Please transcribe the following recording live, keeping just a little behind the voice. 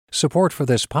Support for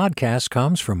this podcast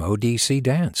comes from ODC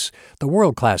Dance. The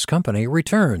world-class company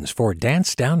returns for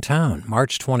Dance Downtown,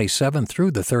 March 27th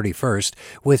through the 31st,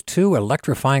 with 2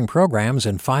 electrifying programs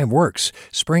and 5 works,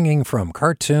 springing from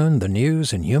cartoon, the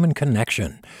news, and human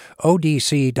connection.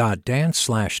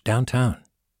 odc.dance/downtown.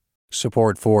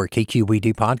 Support for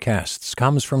KQED podcasts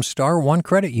comes from Star One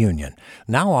Credit Union,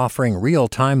 now offering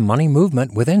real-time money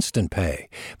movement with Instant Pay.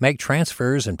 Make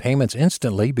transfers and payments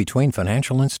instantly between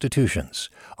financial institutions,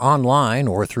 online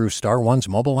or through Star One's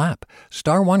mobile app.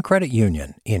 Star One Credit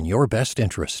Union, in your best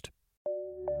interest.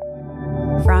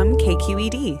 From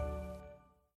KQED.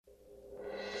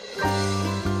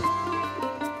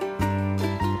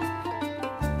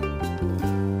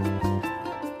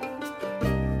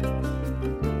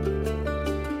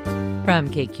 From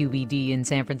KQED in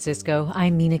San Francisco,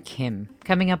 I'm Mina Kim.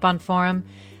 Coming up on Forum,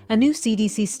 a new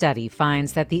CDC study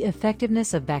finds that the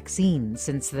effectiveness of vaccines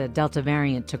since the Delta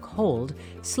variant took hold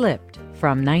slipped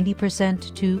from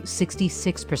 90% to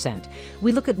 66%.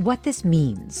 We look at what this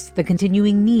means, the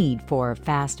continuing need for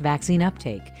fast vaccine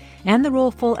uptake, and the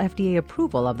role full FDA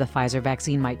approval of the Pfizer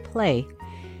vaccine might play.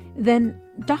 Then,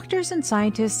 doctors and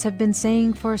scientists have been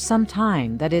saying for some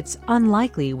time that it's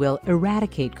unlikely we'll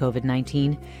eradicate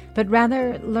COVID-19, but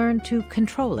rather learn to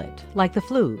control it, like the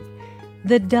flu.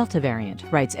 The Delta variant,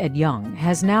 writes Ed Young,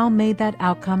 has now made that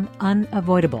outcome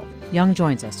unavoidable. Young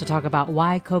joins us to talk about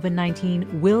why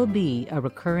COVID-19 will be a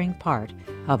recurring part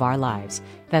of our lives.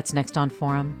 That's next on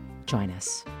Forum. Join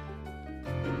us.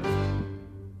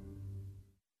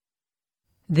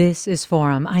 This is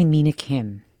Forum. I'm Mina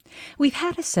Kim. We've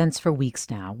had a sense for weeks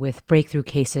now, with breakthrough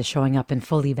cases showing up in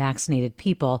fully vaccinated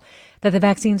people, that the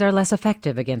vaccines are less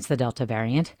effective against the Delta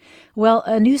variant. Well,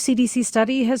 a new CDC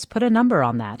study has put a number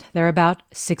on that. They're about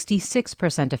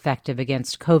 66% effective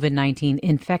against COVID-19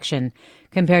 infection,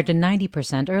 compared to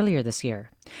 90% earlier this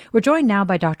year. We're joined now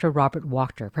by Dr. Robert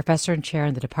Wachter, professor and chair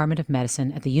in the Department of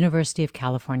Medicine at the University of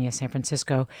California, San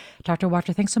Francisco. Dr.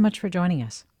 Wachter, thanks so much for joining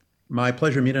us. My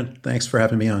pleasure, Mina. Thanks for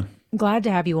having me on. Glad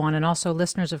to have you on. And also,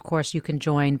 listeners, of course, you can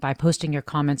join by posting your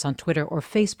comments on Twitter or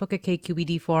Facebook at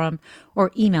KQED Forum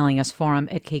or emailing us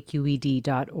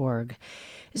forum@kqed.org.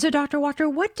 So, Dr.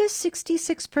 Wachter, what does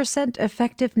 66%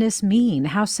 effectiveness mean?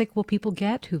 How sick will people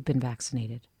get who've been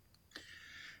vaccinated?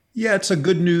 Yeah, it's a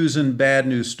good news and bad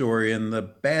news story. And the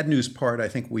bad news part, I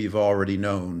think we've already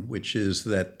known, which is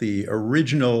that the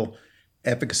original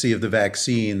efficacy of the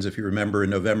vaccines, if you remember in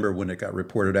November when it got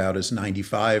reported out as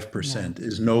 95%,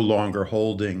 is no longer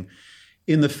holding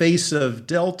in the face of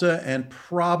Delta and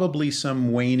probably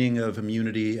some waning of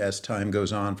immunity as time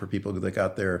goes on for people that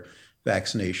got their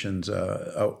vaccinations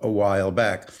a while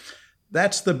back.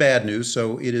 That's the bad news.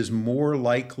 So it is more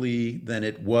likely than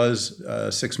it was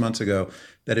 6 months ago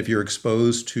that if you're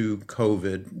exposed to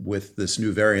COVID with this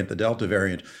new variant, the Delta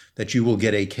variant, that you will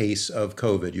get a case of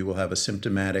COVID. You will have a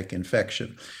symptomatic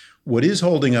infection. What is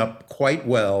holding up quite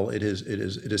well, it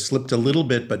has slipped a little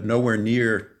bit, but nowhere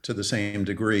near to the same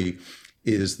degree,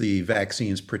 is the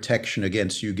vaccine's protection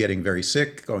against you getting very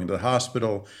sick, going to the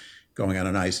hospital, going on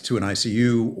to an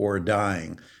ICU, or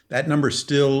dying. That number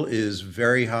still is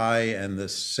very high, and the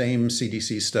same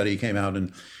CDC study came out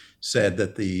and said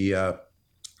that the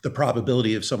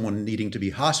probability of someone needing to be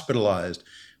hospitalized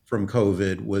from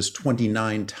COVID was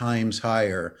 29 times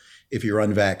higher if you're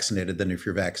unvaccinated than if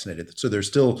you're vaccinated. So there's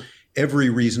still every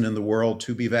reason in the world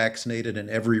to be vaccinated, and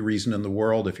every reason in the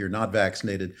world, if you're not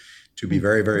vaccinated, to be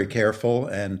very, very careful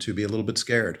and to be a little bit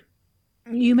scared.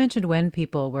 You mentioned when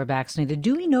people were vaccinated.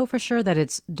 Do we know for sure that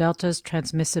it's Delta's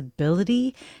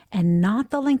transmissibility and not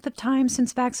the length of time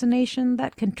since vaccination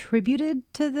that contributed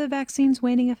to the vaccine's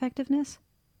waning effectiveness?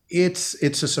 It's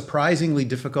a surprisingly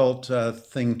difficult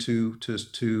thing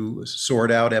to sort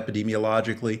out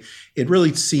epidemiologically. It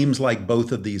really seems like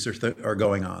both of these are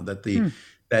going on, that the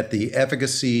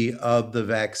efficacy of the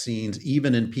vaccines,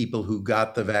 even in people who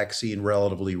got the vaccine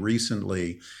relatively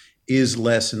recently, is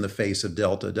less in the face of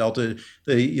Delta. Delta,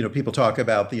 people talk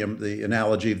about the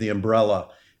analogy of the umbrella,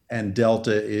 and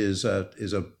Delta is a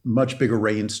much bigger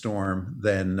rainstorm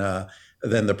than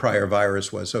the prior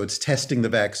virus was. So it's testing the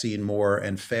vaccine more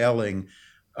and failing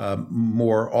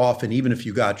more often, even if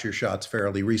you got your shots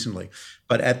fairly recently.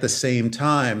 But at the same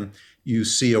time, you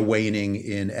see a waning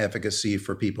in efficacy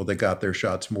for people that got their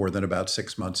shots more than about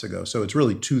 6 months ago. So it's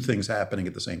really two things happening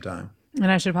at the same time. And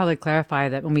I should probably clarify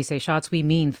that when we say shots, we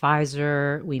mean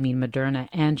Pfizer, we mean Moderna,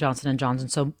 and Johnson & Johnson.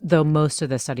 So though most of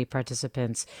the study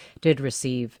participants did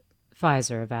receive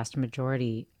Pfizer, a vast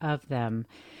majority of them.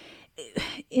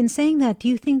 In saying that, do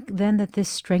you think then that this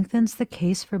strengthens the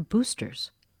case for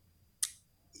boosters?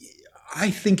 I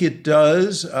think it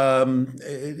does.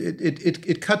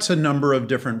 It cuts a number of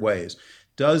different ways.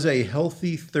 Does a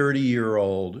healthy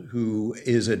 30-year-old who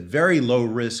is at very low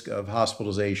risk of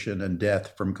hospitalization and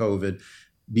death from COVID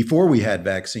before we had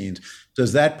vaccines,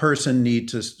 does that person need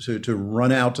to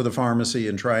run out to the pharmacy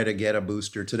and try to get a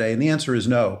booster today? And the answer is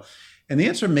no. And the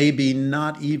answer may be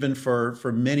not even for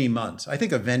many months. I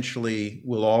think eventually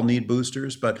we'll all need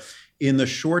boosters, but in the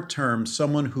short term,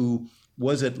 someone who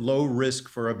was at low risk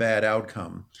for a bad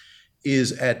outcome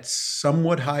is at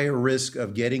somewhat higher risk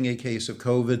of getting a case of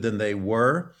COVID than they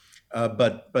were,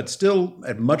 but still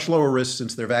at much lower risk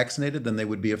since they're vaccinated than they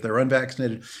would be if they're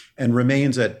unvaccinated, and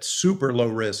remains at super low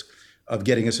risk of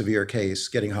getting a severe case,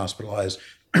 getting hospitalized,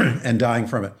 and dying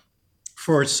from it.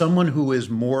 For someone who is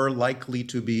more likely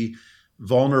to be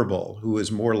vulnerable, who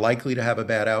is more likely to have a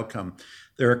bad outcome,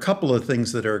 there are a couple of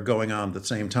things that are going on at the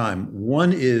same time.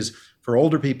 One is for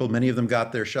older people, many of them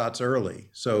got their shots early.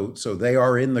 So they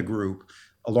are in the group,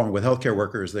 along with healthcare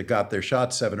workers that got their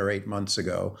shots 7 or 8 months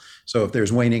ago. So if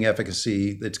there's waning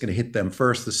efficacy, that's going to hit them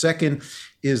first. The second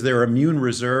is their immune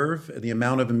reserve. The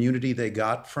amount of immunity they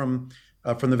got from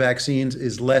the vaccines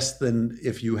is less than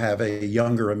if you have a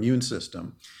younger immune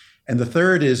system. And the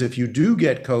third is if you do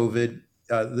get COVID,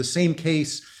 the same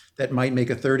case that might make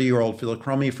a 30-year-old feel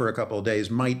crummy for a couple of days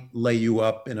might lay you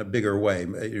up in a bigger way.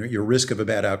 Your risk of a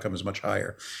bad outcome is much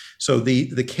higher. So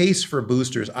the case for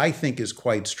boosters, I think, is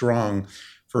quite strong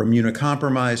for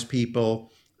immunocompromised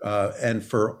people and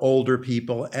for older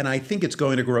people. And I think it's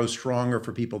going to grow stronger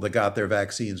for people that got their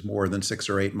vaccines more than 6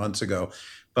 or 8 months ago.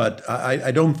 But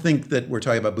I don't think that we're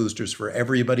talking about boosters for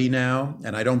everybody now.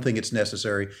 And I don't think it's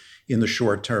necessary in the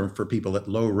short term for people at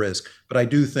low risk. But I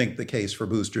do think the case for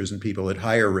boosters in people at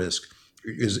higher risk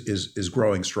is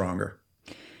growing stronger.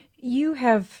 You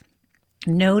have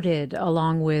noted,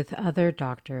 along with other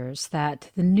doctors,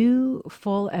 that the new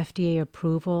full FDA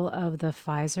approval of the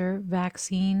Pfizer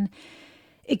vaccine,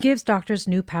 it gives doctors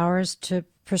new powers to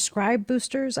prescribe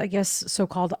boosters, I guess,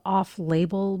 so-called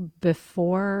off-label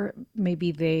before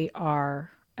maybe they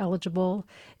are eligible.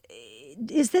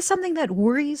 Is this something that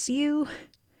worries you?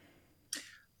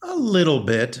 A little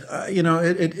bit.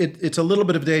 It's a little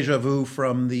bit of deja vu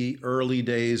from the early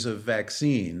days of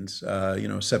vaccines,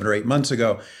 7 or 8 months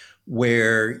ago,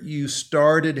 where you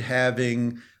started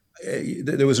having,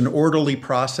 there was an orderly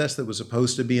process that was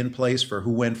supposed to be in place for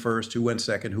who went first, who went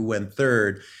second, who went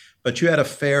third. But you had a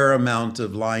fair amount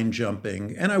of line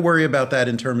jumping. And I worry about that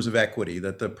in terms of equity,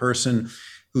 that the person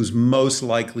who's most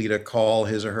likely to call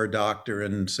his or her doctor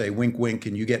and say, wink, wink,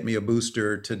 can you get me a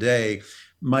booster today,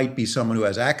 might be someone who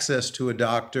has access to a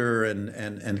doctor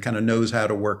and kind of knows how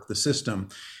to work the system.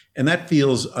 And that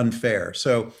feels unfair.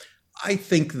 So I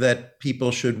think that people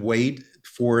should wait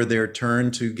for their turn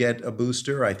to get a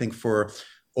booster. I think for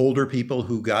older people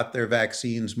who got their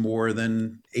vaccines more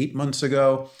than 8 months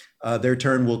ago, their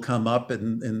turn will come up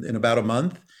in about a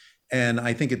month. And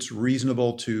I think it's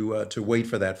reasonable to wait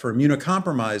for that. For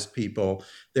immunocompromised people,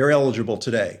 they're eligible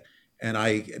today.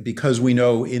 And because we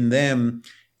know in them,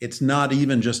 it's not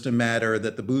even just a matter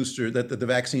that the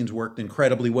vaccines worked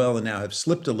incredibly well and now have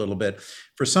slipped a little bit.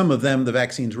 For some of them, the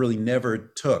vaccines really never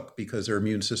took because their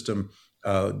immune system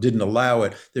didn't allow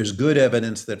it. There's good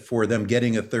evidence that for them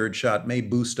getting a third shot may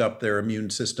boost up their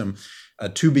immune system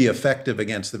to be effective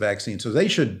against the vaccine. So they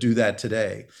should do that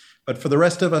today. But for the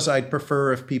rest of us, I'd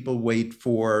prefer if people wait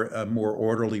for a more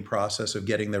orderly process of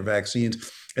getting their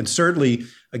vaccines. And certainly,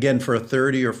 again, for a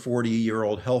 30 or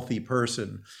 40-year-old healthy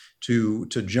person to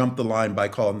jump the line by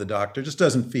calling the doctor just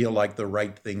doesn't feel like the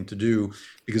right thing to do,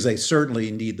 because they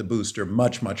certainly need the booster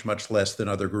much, much, much less than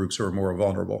other groups who are more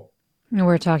vulnerable.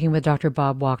 We're talking with Dr.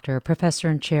 Bob Wachter, professor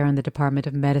and chair in the Department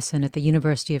of Medicine at the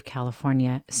University of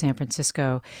California, San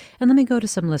Francisco. And let me go to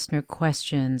some listener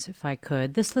questions, if I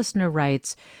could. This listener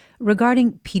writes,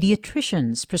 regarding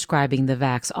pediatricians prescribing the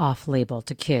vax off-label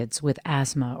to kids with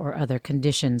asthma or other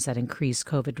conditions that increase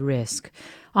COVID risk.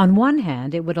 On one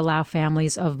hand, it would allow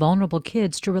families of vulnerable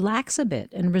kids to relax a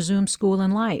bit and resume school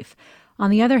and life. On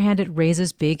the other hand, it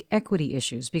raises big equity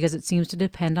issues because it seems to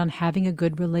depend on having a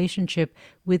good relationship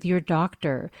with your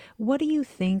doctor. What do you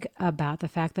think about the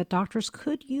fact that doctors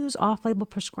could use off-label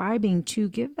prescribing to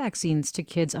give vaccines to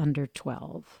kids under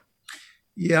 12?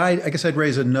 Yeah, I guess I'd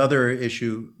raise another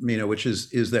issue, Mina, which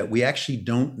is that we actually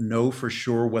don't know for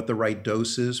sure what the right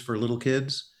dose is for little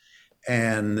kids.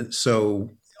 And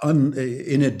so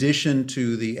in addition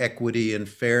to the equity and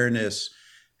fairness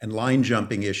and line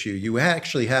jumping issue, you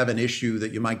actually have an issue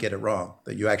that you might get it wrong,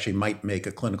 that you actually might make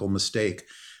a clinical mistake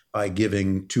by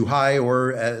giving too high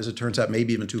or, as it turns out,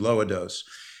 maybe even too low a dose.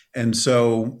 And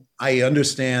so I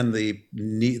understand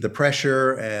the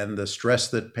pressure and the stress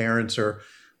that parents are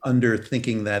under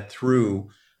thinking that through.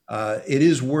 It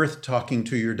is worth talking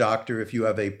to your doctor if you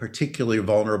have a particularly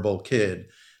vulnerable kid.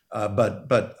 But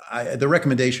the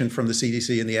recommendation from the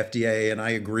CDC and the FDA, and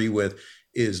I agree with,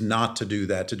 is not to do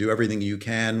that, to do everything you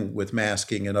can with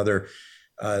masking and other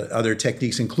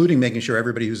techniques, including making sure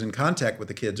everybody who's in contact with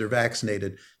the kids are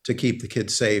vaccinated to keep the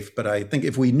kids safe. But I think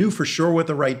if we knew for sure what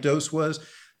the right dose was,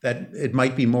 that it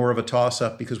might be more of a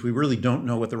toss-up because we really don't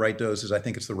know what the right dose is. I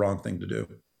think it's the wrong thing to do.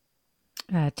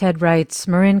 Ted writes,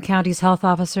 Marin County's health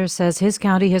officer says his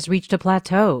county has reached a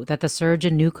plateau, that the surge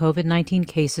in new COVID-19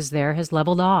 cases there has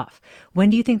leveled off. When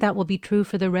do you think that will be true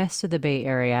for the rest of the Bay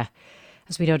Area?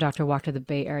 As we know, Dr. Wachter, the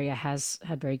Bay Area has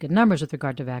had very good numbers with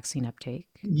regard to vaccine uptake.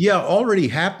 Yeah, already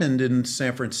happened in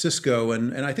San Francisco.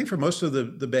 And I think for most of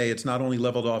the Bay, it's not only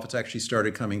leveled off, it's actually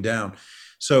started coming down.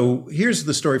 So here's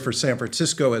the story for San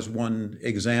Francisco as one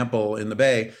example in the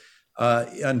Bay.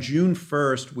 On June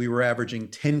 1st, we were averaging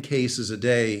 10 cases a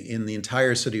day in the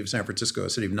entire city of San Francisco, a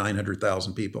city of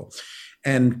 900,000 people.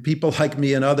 And people like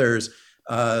me and others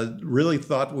really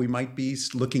thought we might be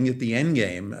looking at the end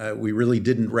game. We really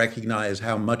didn't recognize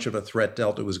how much of a threat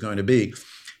Delta was going to be.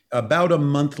 About a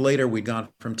month later, we'd gone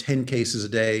from 10 cases a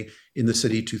day in the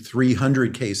city to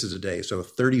 300 cases a day, so a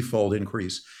 30-fold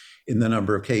increase in the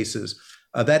number of cases.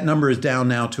 That number is down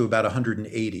now to about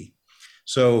 180.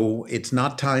 So it's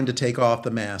not time to take off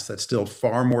the mask. That's still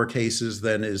far more cases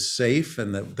than is safe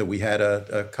and that we had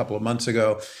a couple of months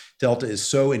ago. Delta is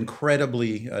so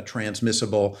incredibly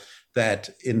transmissible that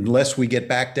unless we get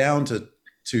back down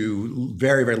to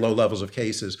very, very low levels of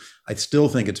cases, I still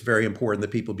think it's very important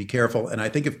that people be careful. And I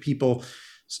think if people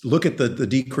look at the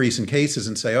decrease in cases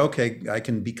and say, okay, I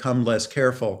can become less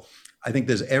careful, I think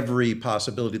there's every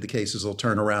possibility the cases will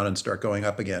turn around and start going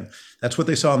up again. That's what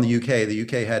they saw in the UK. The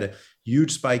UK had a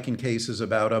huge spike in cases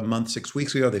about a month, 6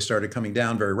 weeks ago. They started coming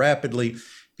down very rapidly.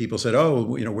 People said, oh,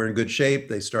 we're in good shape.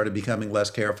 They started becoming less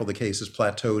careful. The cases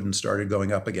plateaued and started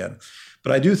going up again.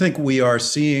 But I do think we are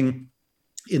seeing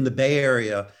in the Bay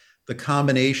Area the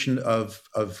combination of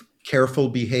careful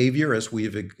behavior, as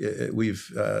we've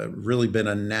really been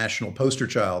a national poster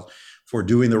child for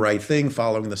doing the right thing,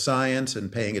 following the science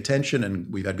and paying attention,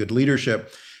 and we've had good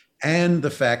leadership, and the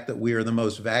fact that we are the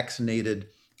most vaccinated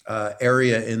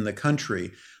area in the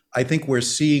country. I think we're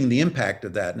seeing the impact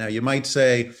of that. Now, you might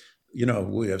say,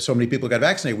 we have so many people got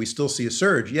vaccinated, we still see a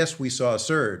surge. Yes, we saw a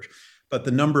surge, but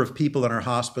the number of people in our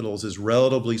hospitals is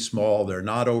relatively small. They're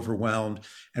not overwhelmed,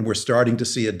 and we're starting to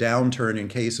see a downturn in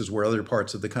cases where other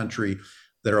parts of the country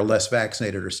that are less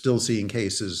vaccinated are still seeing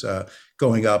cases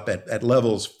going up at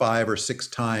levels 5 or 6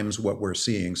 times what we're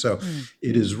seeing. So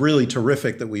it is really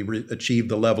terrific that we achieved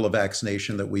the level of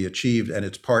vaccination that we achieved, and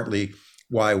it's partly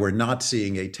why we're not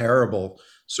seeing a terrible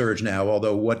surge now,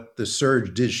 although what the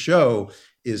surge did show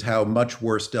is how much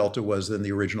worse Delta was than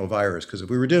the original virus. Because if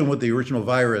we were dealing with the original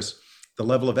virus, the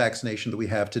level of vaccination that we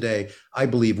have today, I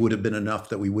believe, would have been enough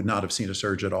that we would not have seen a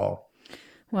surge at all.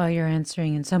 Well, you're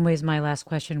answering in some ways my last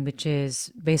question, which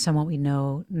is based on what we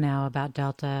know now about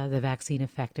Delta, the vaccine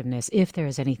effectiveness, if there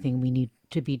is anything we need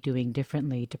to be doing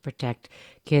differently to protect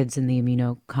kids and the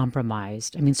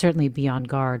immunocompromised. I mean, certainly be on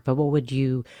guard, but what would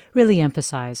you really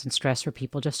emphasize and stress for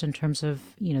people just in terms of,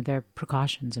 their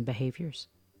precautions and behaviors?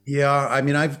 Yeah, I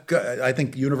mean, I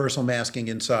think universal masking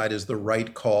inside is the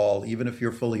right call, even if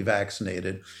you're fully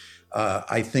vaccinated.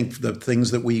 I think the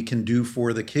things that we can do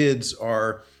for the kids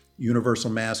are universal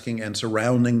masking and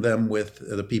surrounding them with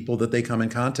the people that they come in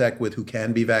contact with who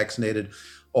can be vaccinated.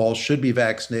 All should be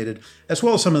vaccinated, as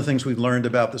well as some of the things we've learned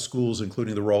about the schools,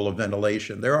 including the role of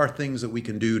ventilation. There are things that we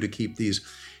can do to keep these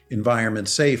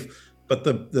environments safe, but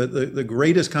the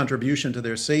greatest contribution to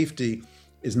their safety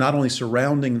is not only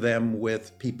surrounding them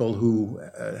with people who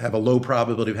have a low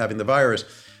probability of having the virus,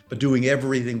 but doing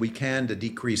everything we can to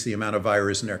decrease the amount of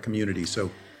virus in our community. So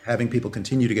having people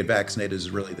continue to get vaccinated is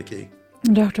really the key.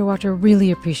 Dr. Wachter,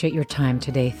 really appreciate your time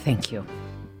today. Thank you.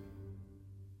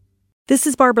 This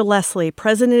is Barbara Leslie,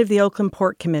 president of the Oakland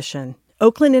Port Commission.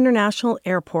 Oakland International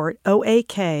Airport,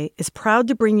 OAK, is proud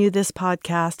to bring you this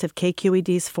podcast of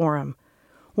KQED's Forum.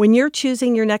 When you're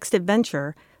choosing your next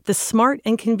adventure, the smart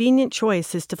and convenient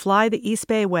choice is to fly the East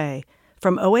Bay Way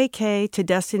from OAK to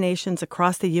destinations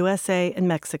across the USA and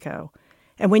Mexico.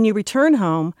 And when you return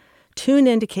home, tune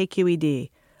in to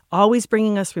KQED, always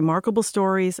bringing us remarkable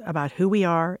stories about who we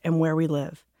are and where we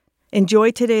live. Enjoy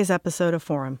today's episode of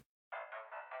Forum.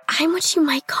 I'm what you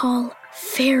might call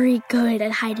very good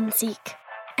at hide and seek.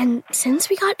 And since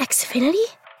we got Xfinity,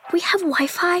 we have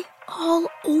Wi-Fi all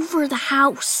over the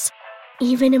house,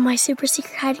 even in my super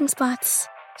secret hiding spots.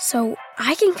 So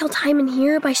I can kill time in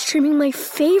here by streaming my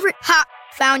favorite... Ha!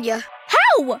 Found you.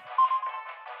 How?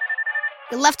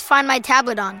 You left Find My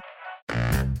tablet on.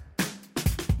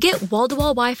 Get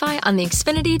wall-to-wall Wi-Fi on the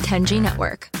Xfinity 10G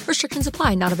network. Restrictions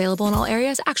apply. Not available in all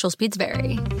areas. Actual speeds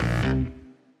vary.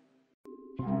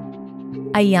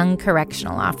 A young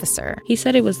correctional officer. He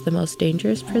said it was the most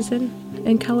dangerous prison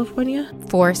in California.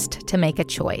 Forced to make a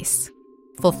choice.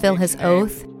 Fulfill his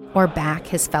oath or back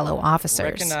his fellow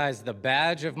officers. Recognize the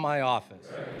badge of my office.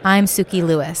 I'm Suki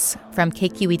Lewis. From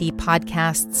KQED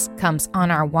Podcasts comes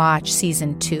On Our Watch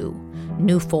Season 2,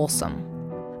 New Folsom.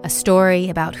 A story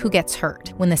about who gets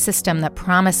hurt when the system that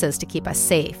promises to keep us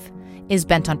safe is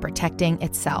bent on protecting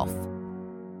itself.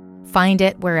 Find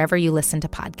it wherever you listen to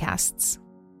podcasts.